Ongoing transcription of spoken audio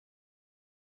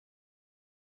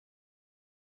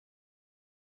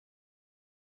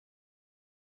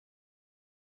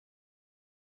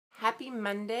Happy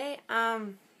Monday. How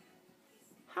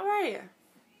are you?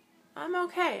 I'm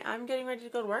okay. I'm getting ready to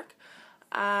go to work.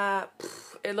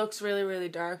 It looks really, really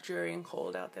dark, dreary, and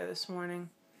cold out there this morning.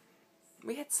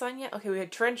 We had sun yet? Okay, we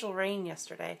had torrential rain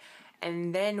yesterday,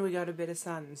 and then we got a bit of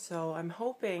sun. So I'm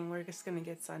hoping we're just gonna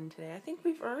get sun today. I think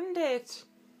we've earned it.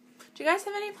 Do you guys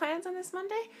have any plans on this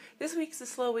Monday? This week's a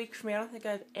slow week for me. I don't think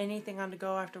I have anything on to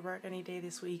go after work any day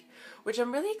this week, which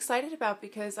I'm really excited about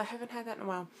because I haven't had that in a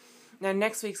while. Now,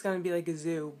 next week's going to be like a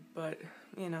zoo, but,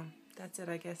 that's it,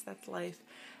 I guess. That's life.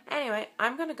 Anyway,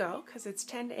 I'm going to go because it's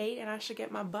 10 to 8 and I should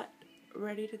get my butt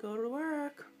ready to go to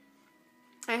work.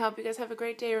 I hope you guys have a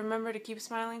great day. Remember to keep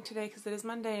smiling today because it is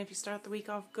Monday, and if you start the week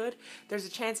off good, there's a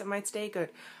chance it might stay good.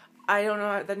 I don't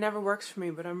know, that never works for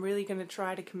me, but I'm really going to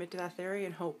try to commit to that theory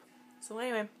and hope. So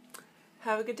anyway,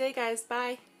 have a good day, guys.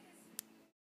 Bye.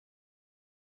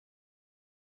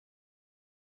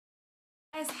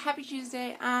 Guys, happy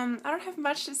Tuesday. I don't have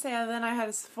much to say other than I had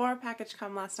a Sephora package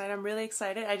come last night. I'm really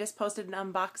excited. I just posted an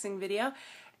unboxing video,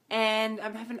 and I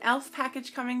have an e.l.f.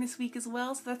 package coming this week as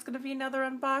well, so that's going to be another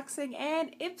unboxing,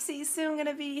 and Ipsy's soon going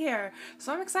to be here.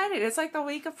 So I'm excited. It's like the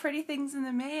week of pretty things in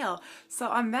the mail. So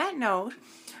on that note,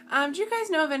 do you guys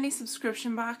know of any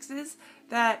subscription boxes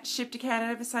that ship to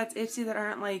Canada besides Ipsy that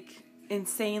aren't like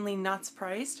insanely nuts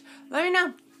priced? Let me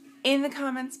know in the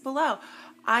comments below.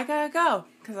 I gotta go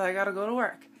because I gotta go to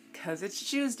work because it's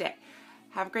Tuesday.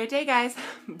 Have a great day, guys.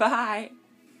 Bye.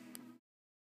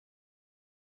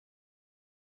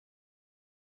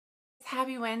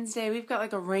 Happy Wednesday. We've got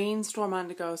like a rainstorm on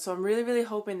to go, so I'm really, really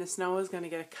hoping the snow is going to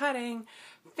get a cutting.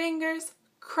 Fingers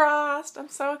crossed. I'm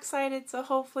so excited, so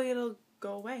hopefully it'll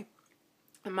go away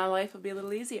and my life will be a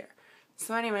little easier.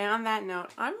 So anyway, on that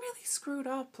note, I'm really screwed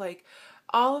up. Like,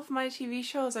 all of my TV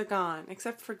shows are gone,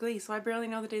 except for Glee, so I barely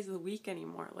know the days of the week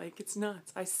anymore. Like, it's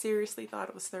nuts. I seriously thought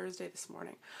it was Thursday this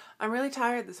morning. I'm really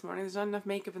tired this morning. There's not enough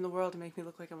makeup in the world to make me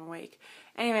look like I'm awake.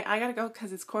 Anyway, I gotta go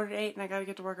because it's 7:45 and I gotta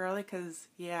get to work early because,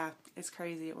 yeah, it's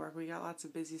crazy at work. We got lots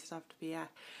of busy stuff to be at.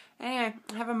 Anyway,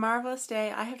 have a marvelous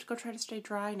day. I have to go try to stay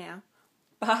dry now.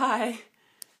 Bye.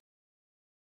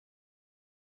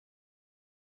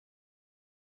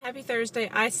 Happy Thursday.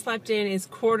 I slept in. It's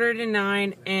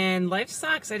 8:45 and life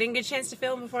sucks. I didn't get a chance to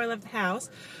film before I left the house.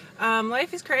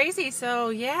 Life is crazy. So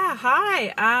yeah,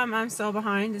 hi. I'm so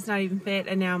behind. It's not even fit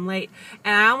and now I'm late.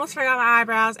 And I almost forgot my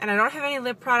eyebrows and I don't have any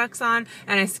lip products on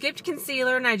and I skipped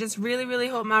concealer and I just really, really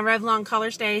hope my Revlon color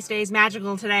stays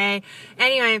magical today.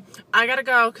 Anyway, I gotta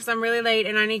go because I'm really late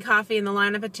and I need coffee and the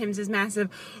lineup at Tim's is massive.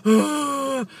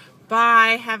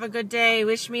 Bye. Have a good day.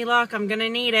 Wish me luck. I'm gonna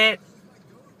need it.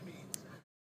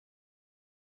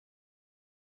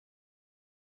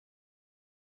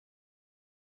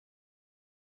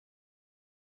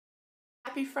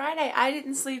 Happy Friday. I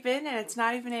didn't sleep in and it's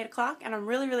not even 8 o'clock and I'm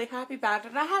really, really happy about it.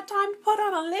 And I had time to put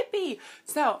on a lippy.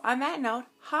 So on that note,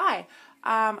 hi.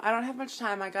 I don't have much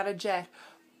time. I got a jet.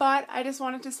 But I just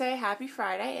wanted to say happy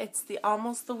Friday. It's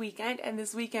almost the weekend, and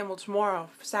this weekend, well, tomorrow,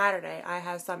 Saturday, I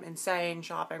have some insane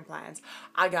shopping plans.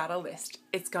 I got a list.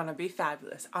 It's gonna be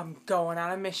fabulous. I'm going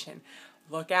on a mission.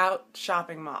 Look out,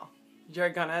 shopping mall. You're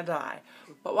gonna die.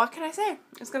 But what can I say?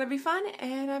 It's gonna be fun,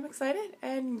 and I'm excited,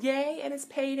 and yay, and it's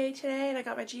payday today, and I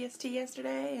got my GST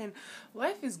yesterday, and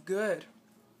life is good.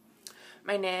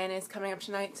 My nan is coming up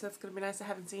tonight, so that's going to be nice. I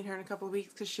haven't seen her in a couple of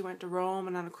weeks because she went to Rome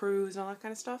and on a cruise and all that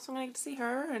kind of stuff, so I'm going to get to see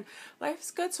her, and life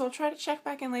is good, so I'll try to check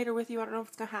back in later with you. I don't know if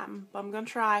it's going to happen, but I'm going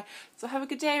to try. So have a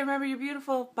good day. Remember, you're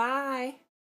beautiful. Bye.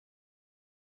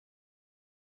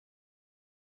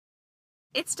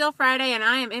 It's still Friday and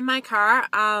I am in my car.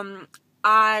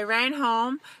 I ran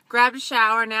home, grabbed a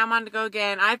shower, now I'm on to go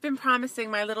again. I've been promising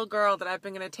my little girl that I've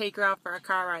been going to take her out for a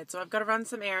car ride, so I've got to run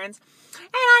some errands. And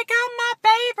I got my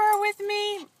baber with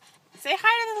me. Say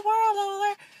hi to the world,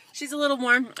 Oler. She's a little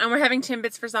warm, and we're having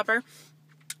Timbits for supper.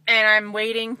 And I'm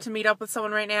waiting to meet up with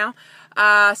someone right now.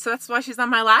 So that's why she's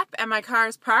on my lap, and my car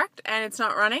is parked, and it's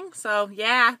not running. So,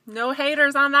 yeah, no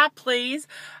haters on that, please.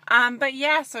 But,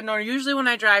 yeah, so no, usually when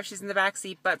I drive, she's in the back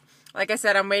seat. But, like I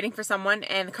said, I'm waiting for someone,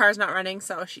 and the car's not running,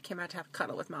 so she came out to have a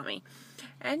cuddle with Mommy.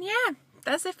 And, yeah,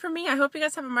 that's it for me. I hope you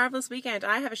guys have a marvelous weekend.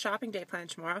 I have a shopping day planned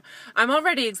tomorrow. I'm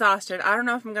already exhausted. I don't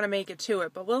know if I'm going to make it to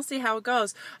it, but we'll see how it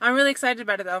goes. I'm really excited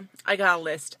about it, though. I got a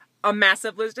list. A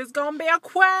massive list. It's going to be a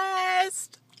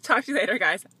quest. Talk to you later,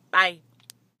 guys. Bye.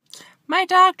 My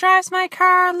dog drives my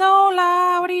car.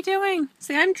 Lola, what are you doing?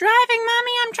 Say, I'm driving,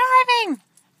 Mommy, I'm driving.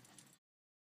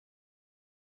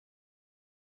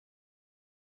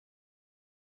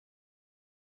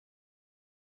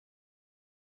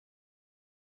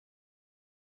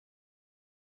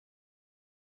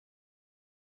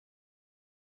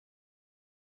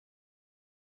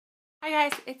 Hi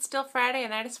guys, it's still Friday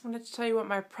and I just wanted to tell you what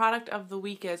my product of the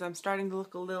week is. I'm starting to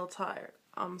look a little tired.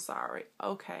 I'm sorry.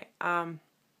 Okay.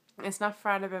 It's not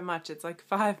Friday by much. It's like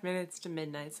 5 minutes to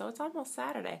midnight, so it's almost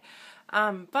Saturday.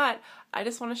 But I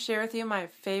just want to share with you my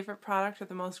favorite product or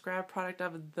the most grabbed product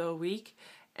of the week.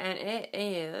 And it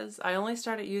is, I only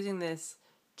started using this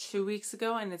 2 weeks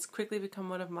ago and it's quickly become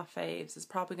one of my faves. It's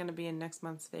probably going to be in next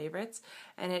month's favorites.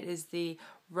 And it is the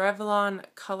Revlon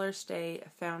Color Stay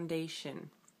Foundation.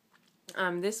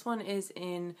 This one is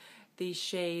in the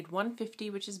shade 150,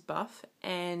 which is buff,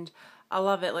 and I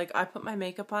love it. Like, I put my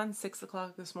makeup on 6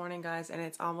 o'clock this morning, guys, and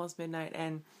it's almost midnight,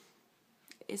 and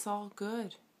it's all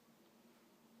good.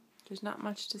 There's not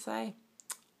much to say,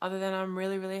 other than I'm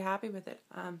really, really happy with it.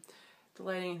 The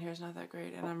lighting in here is not that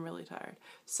great, and I'm really tired.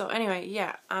 So anyway,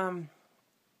 yeah,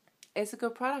 it's a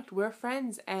good product. We're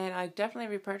friends, and I definitely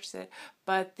repurchase it,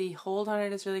 but the hold on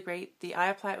it is really great. I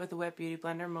apply it with a wet beauty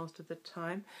blender most of the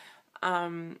time.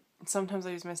 Sometimes I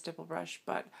use my stipple brush,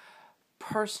 but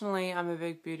personally, I'm a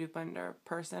big beauty blender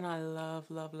person. I love,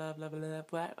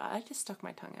 but I just stuck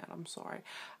my tongue out. I'm sorry.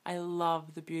 I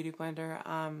love the beauty blender.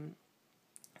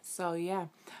 So yeah,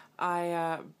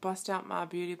 I bust out my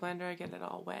beauty blender, I get it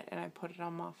all wet, and I put it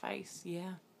on my face.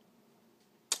 Yeah.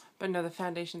 But no, the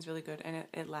foundation's really good, and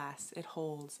it lasts, it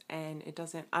holds, and it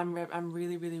doesn't, I'm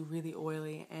really, really, really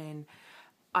oily, and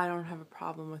I don't have a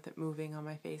problem with it moving on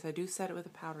my face. I do set it with a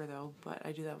powder though, but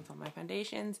I do that with all my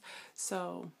foundations.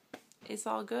 So it's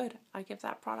all good. I give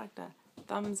that product a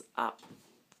thumbs up.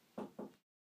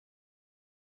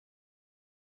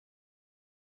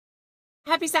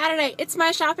 Happy Saturday. It's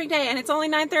my shopping day and it's only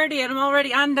 9:30 and I'm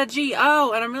already on the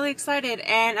GO and I'm really excited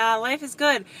and life is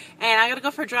good. And I gotta go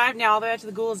for a drive now all the way out to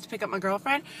the Ghouls to pick up my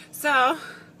girlfriend. So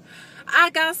I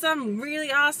got some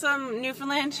really awesome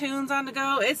Newfoundland tunes on the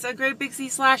go. It's a Great Big Sea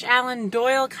 / Alan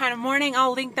Doyle kind of morning.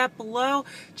 I'll link that below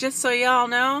just so y'all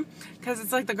know, because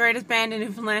it's like the greatest band in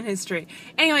Newfoundland history.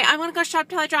 Anyway, I'm going to go shop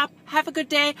till I drop. Have a good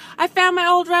day. I found my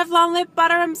old Revlon lip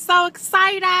butter. I'm so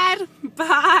excited.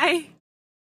 Bye.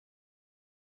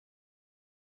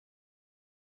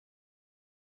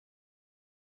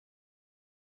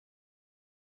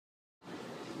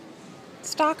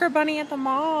 Stalker bunny at the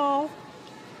mall.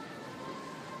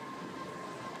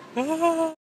 Hey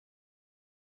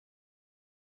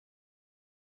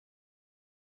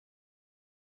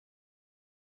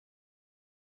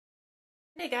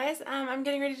guys, I'm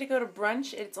getting ready to go to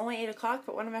brunch. It's only 8 o'clock,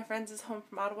 but one of my friends is home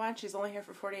from Ottawa and she's only here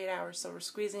for 48 hours, so we're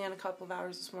squeezing in a couple of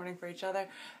hours this morning for each other.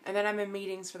 And then I'm in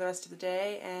meetings for the rest of the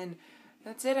day, and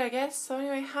that's it, I guess. So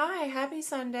anyway, hi, happy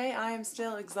Sunday. I am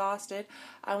still exhausted.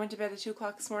 I went to bed at 2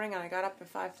 o'clock this morning and I got up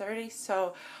at 5:30,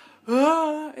 so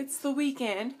it's the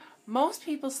weekend. Most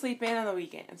people sleep in on the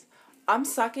weekends. I'm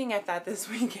sucking at that this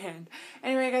weekend.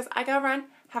 Anyway, guys, I gotta run.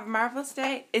 Have a marvelous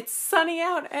day. It's sunny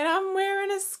out and I'm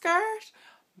wearing a skirt.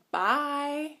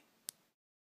 Bye.